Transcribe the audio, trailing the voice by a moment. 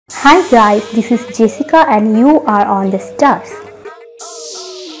Hi guys, this is Jessica and you are on the stars.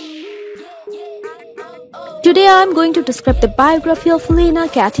 Today I am going to describe the biography of Lena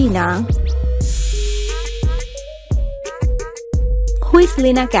Katina. Who is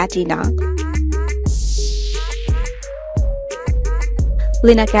Lena Katina?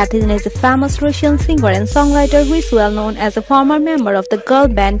 Lena Katina is a famous Russian singer and songwriter who is well known as a former member of the girl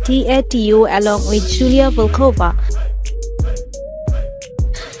band t.A.T.u along with Julia Volkova.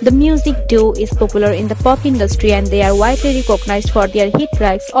 The music duo is popular in the pop industry and they are widely recognized for their hit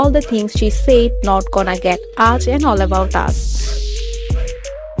tracks All the Things She Said, Not Gonna Get, Aaj and All About Us.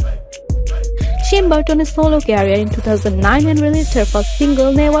 She embarked on a solo career in 2009 and released her first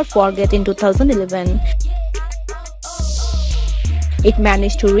single Never Forget in 2011. It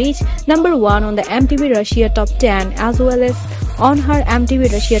managed to reach number 1 on the MTV Russia Top 10 as well as on her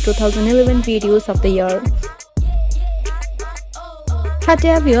MTV Russia 2011 Videos of the Year. Her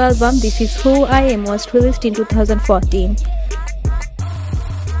debut album This Is Who I Am was released in 2014.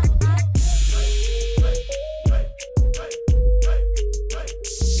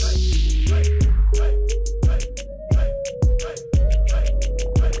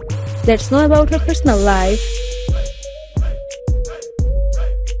 Let's know about her personal life.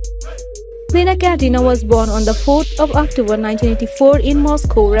 Lena Katina was born on the 4th of October 1984 in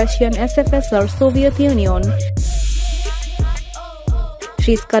Moscow, Russian SFSR, Soviet Union.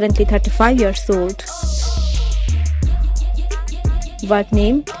 She is currently 35 years old. Birth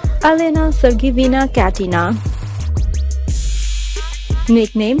name: Elena Sergeyevna Katina.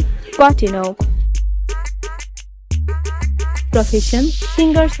 Nickname: t.A.T.u. Profession: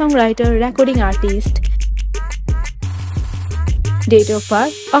 singer, songwriter, recording artist. Date of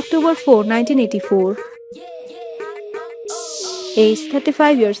birth: October 4, 1984. Age: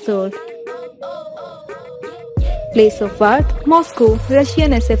 35 years old. Place of birth: Moscow,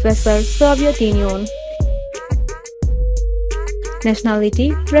 Russian SFSR, Soviet Union.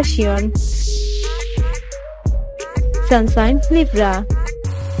 Nationality: Russian. Sun sign: Libra.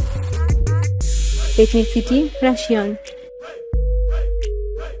 Ethnicity: Russian.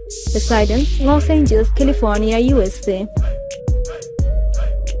 Residence: Los Angeles, California, USA.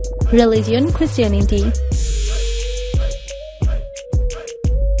 Religion: Christianity.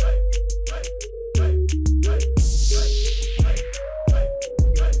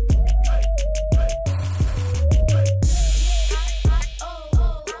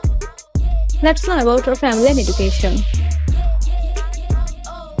 Let's know about her family and education.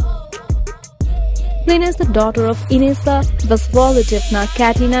 Lena is the daughter of Inessa Vasilyevna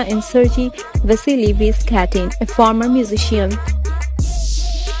Katina and Sergey Vasilievich Katin, a former musician.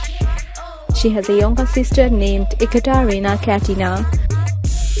 She has a younger sister named Ekaterina Katina.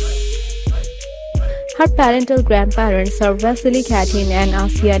 Her parental grandparents are Vasily Katin and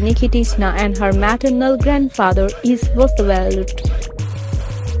Asya Nikitina, and her maternal grandfather is Vostovalut.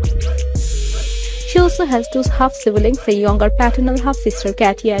 She also has 2 half-siblings, a younger paternal half-sister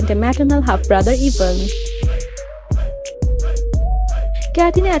Katya and a maternal half-brother Ivan.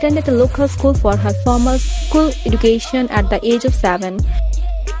 Katina attended a local school for her formal school education at the age of 7.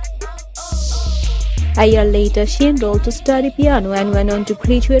 A year later, she enrolled to study piano and went on to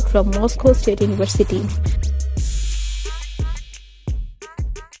graduate from Moscow State University.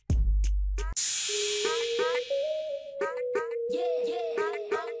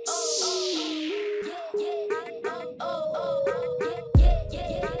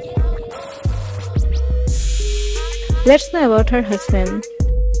 Let's know about her husband.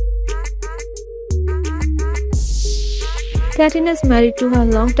 Katina is married to her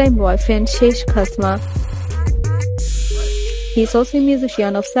longtime boyfriend Shesh Khasma. He is also a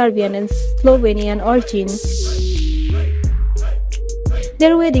musician of Serbian and Slovenian origin.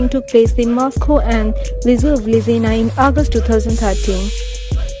 Their wedding took place in Moscow and Ljubljana in August 2013.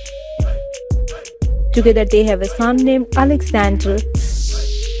 Together they have a son named Alexander.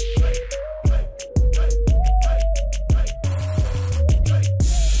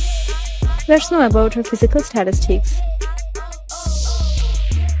 Let's know about her physical statistics.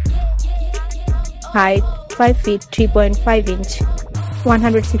 Height: 5 feet 3.5 inch,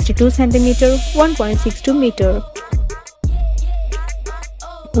 162 cm, 1.62 meter.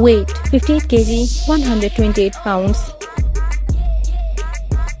 Weight: 58 kg, 128 pounds.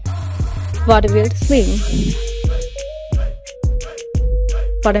 Body build: slim.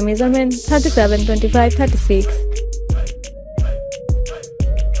 Body measurement: 37, 25, 36.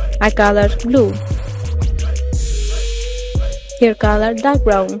 Eye color: blue. Hair color: dark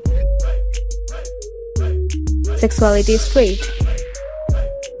brown. Sexuality: straight.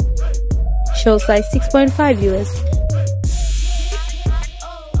 Show size: 6.5 US.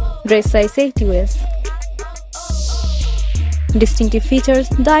 Dress size 8 US. Distinctive features: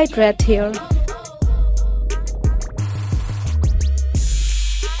 dyed red hair.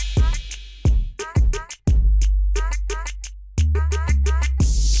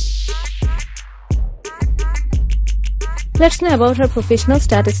 Let's know about her professional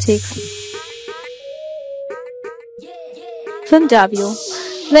statistics. Film debut.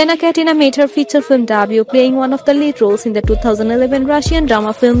 Lena Katina made her feature film debut playing one of the lead roles in the 2011 Russian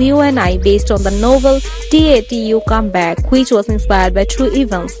drama film You and I, based on the novel T.A.T.u. Comeback, which was inspired by true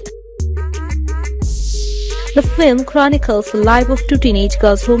events. The film chronicles the life of two teenage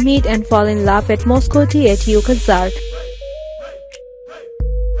girls who meet and fall in love at Moscow t.A.T.u. concert.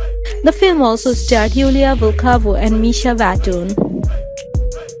 The film also starred Yulia Volkova and Misha Vatun.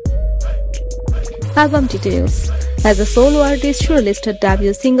 Album details. As a solo artist, she released her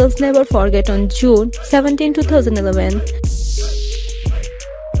debut singles Never Forget on June 17, 2011.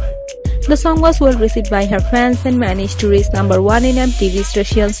 The song was well received by her fans and managed to reach number 1 in MTV's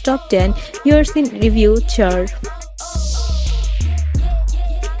Russian's Top 10 Years in Review chart.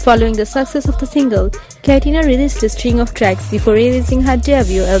 Following the success of the single, Katina released a string of tracks before releasing her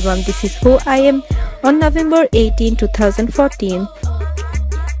debut album This Is Who I Am on November 18, 2014.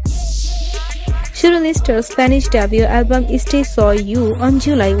 She released her Spanish debut album t.A.T.u. on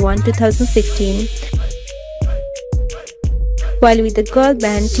July 1, 2016. While with the girl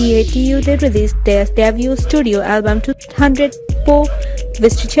band t.A.T.u, they released their debut studio album 200 Po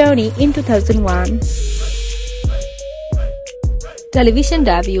Vestigioni in 2001. Television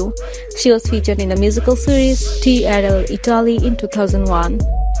debut. She was featured in the musical series T.A.T.u Italy in 2001.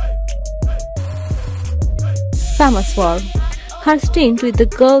 Famous for her stint with the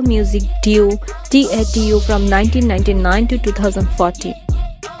girl music duo T.A.T.u from 1999 to 2014.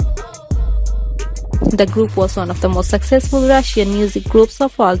 The group was one of the most successful Russian music groups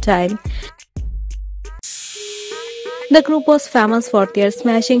of all time. The group was famous for their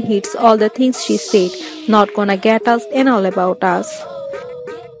smashing hits All the Things She Said, Not Gonna Get Us, and All About Us.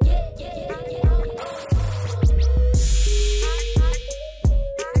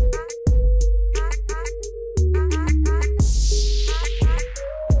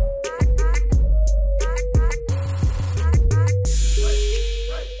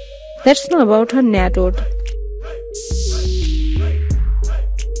 Let's know about her net worth.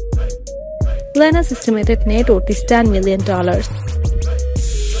 Lena's estimated net worth is $10 million.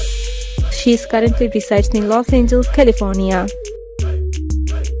 She currently resides in Los Angeles, California.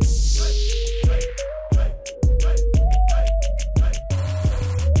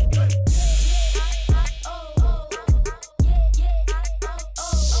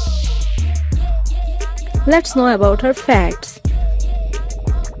 Let's know about her facts.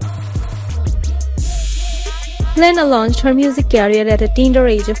 Lena launched her music career at a tender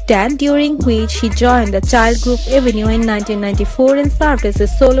age of 10, during which she joined the child group Avenue in 1994 and served as a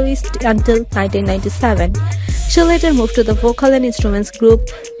soloist until 1997. She later moved to the vocal and instruments group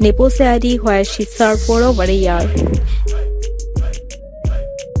t.A.T.u, where she served for over a year.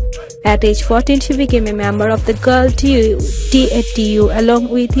 At age 14, she became a member of the girl T.A.T.u along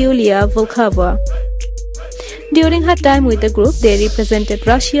with Yulia Volkova. During her time with the group, they represented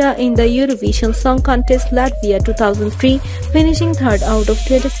Russia in the Eurovision Song Contest Latvia 2003, finishing third out of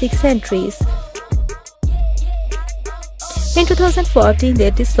 26 entries. In 2014, they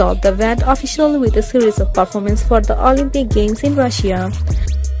dissolved the band officially with a series of performances for the Olympic Games in Russia.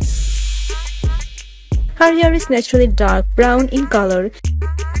 Her hair is naturally dark brown in color.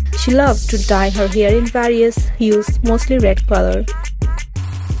 She loves to dye her hair in various hues, mostly red color.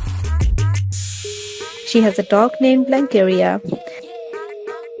 She has a dog named Blancaria.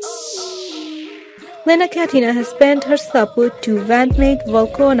 Lena Katina has spent her support to bandmate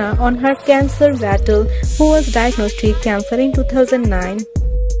Volkova on her cancer battle, who was diagnosed with cancer in 2009.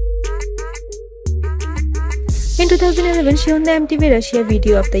 In 2011, she won the MTV Russia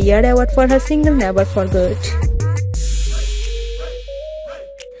Video of the Year award for her single Never Forget.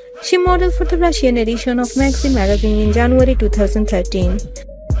 She modeled for the Russian edition of Maxim magazine in January 2013.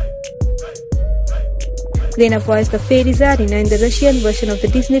 Lena voiced the fairy Zarina in the Russian version of the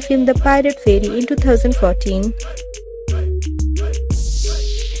Disney film The Pirate Fairy in 2014.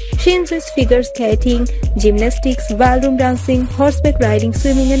 She enjoys figure skating, gymnastics, ballroom dancing, horseback riding,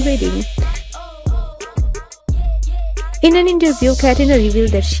 swimming and reading. In an interview, Katina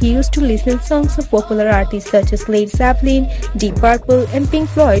revealed that she used to listen to songs of popular artists such as Led Zeppelin, Deep Purple and Pink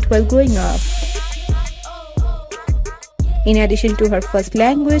Floyd while growing up. In addition to her first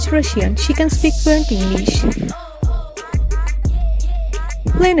language, Russian, she can speak fluent English.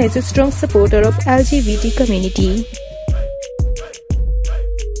 Lena is a strong supporter of LGBT community.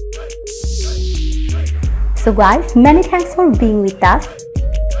 So guys, many thanks for being with us.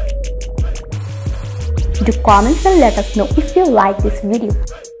 Do comment and let us know if you like this video.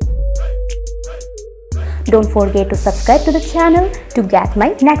 Don't forget to subscribe to the channel to get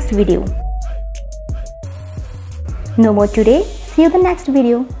my next video. No more today. See you in the next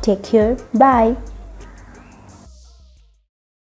video. Take care. Bye.